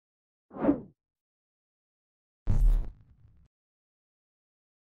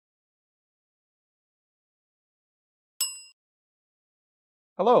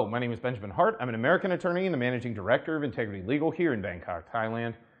Hello, my name is Benjamin Hart. I'm an American attorney and the managing director of Integrity Legal here in Bangkok,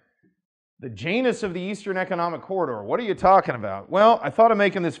 Thailand. The Janus of the Eastern Economic Corridor. What are you talking about? Well, I thought of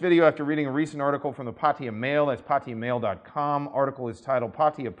making this video after reading a recent article from the Pattaya Mail. That's pattayamail.com. Article is titled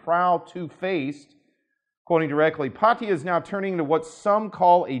Pattaya Proud, Two-Faced. Quoting directly, Pattaya is now turning into what some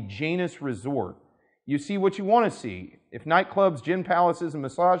call a Janus resort. You see what you want to see. If nightclubs, gin palaces, and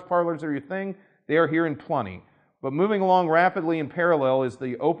massage parlors are your thing, they are here in plenty. But moving along rapidly in parallel is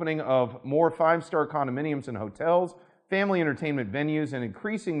the opening of more five-star condominiums and hotels, family entertainment venues, and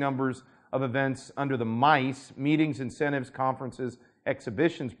increasing numbers of events under the MICE, Meetings, Incentives, Conferences,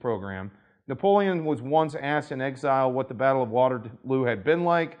 Exhibitions program. Napoleon was once asked in exile what the Battle of Waterloo had been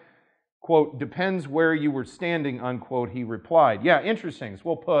like. Quote, depends where you were standing, unquote, he replied. Yeah, interesting. So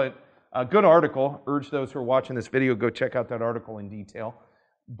we'll put a good article. Urge those who are watching this video, go check out that article in detail.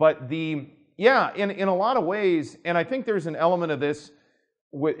 But yeah, in a lot of ways, and I think there's an element of this,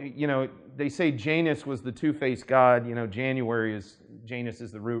 they say Janus was the two-faced god. Janus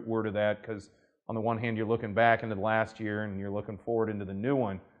is the root word of that, because on the one hand, you're looking back into the last year and you're looking forward into the new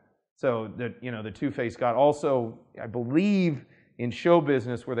one. So the two-faced god. Also, I believe in show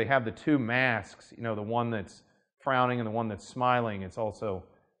business where they have the two masks, the one that's frowning and the one that's smiling, it's also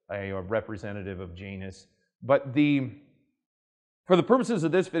a representative of Janus. But for the purposes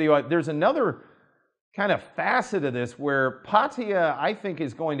of this video, there's another kind of facet of this where Pattaya, I think,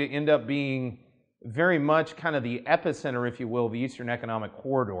 is going to end up being very much kind of the epicenter, if you will, of the Eastern Economic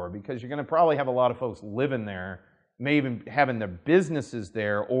Corridor, because you're going to probably have a lot of folks living there, may even having their businesses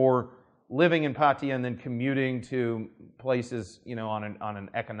there, or living in Pattaya and then commuting to places, on an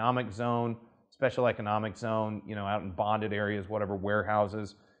economic zone, special economic zone, out in bonded areas, whatever,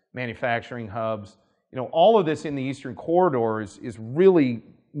 warehouses, manufacturing hubs. All of this in the Eastern Corridor is really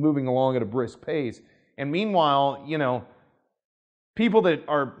moving along at a brisk pace. And meanwhile, people that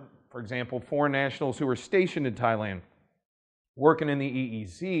are, for example, foreign nationals who are stationed in Thailand, working in the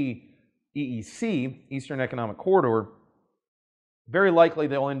EEC, Eastern Economic Corridor, very likely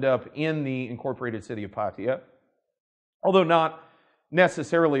they'll end up in the incorporated city of Pattaya, although not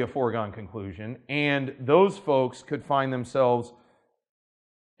necessarily a foregone conclusion. And those folks could find themselves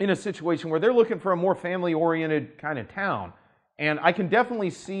in a situation where they're looking for a more family-oriented kind of town. And I can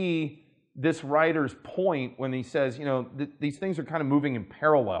definitely see this writer's point when he says, these things are kind of moving in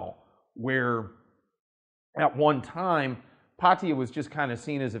parallel, where at one time, Pattaya was just kind of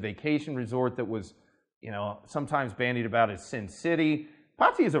seen as a vacation resort that was, sometimes bandied about as Sin City.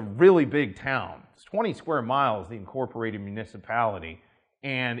 Pattaya is a really big town. It's 20 square miles, the incorporated municipality.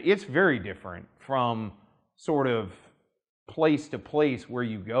 And it's very different from sort of place to place where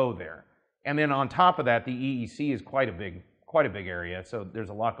you go there. And then on top of that, the EEC is quite a big area, so there's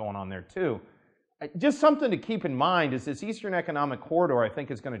a lot going on there too. Just something to keep in mind is this Eastern Economic Corridor, I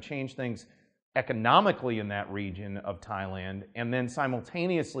think, is going to change things economically in that region of Thailand. And then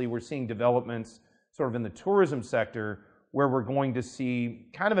simultaneously, we're seeing developments sort of in the tourism sector where we're going to see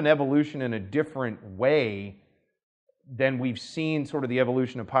kind of an evolution in a different way than we've seen sort of the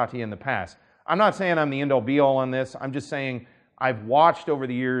evolution of Pattaya in the past. I'm not saying I'm the end-all be-all on this. I'm just saying I've watched over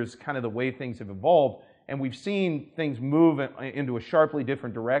the years kind of the way things have evolved, and we've seen things move into a sharply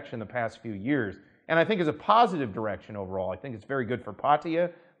different direction the past few years. And I think it's a positive direction overall. I think it's very good for Pattaya.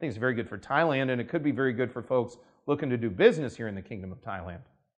 I think it's very good for Thailand, and it could be very good for folks looking to do business here in the Kingdom of Thailand.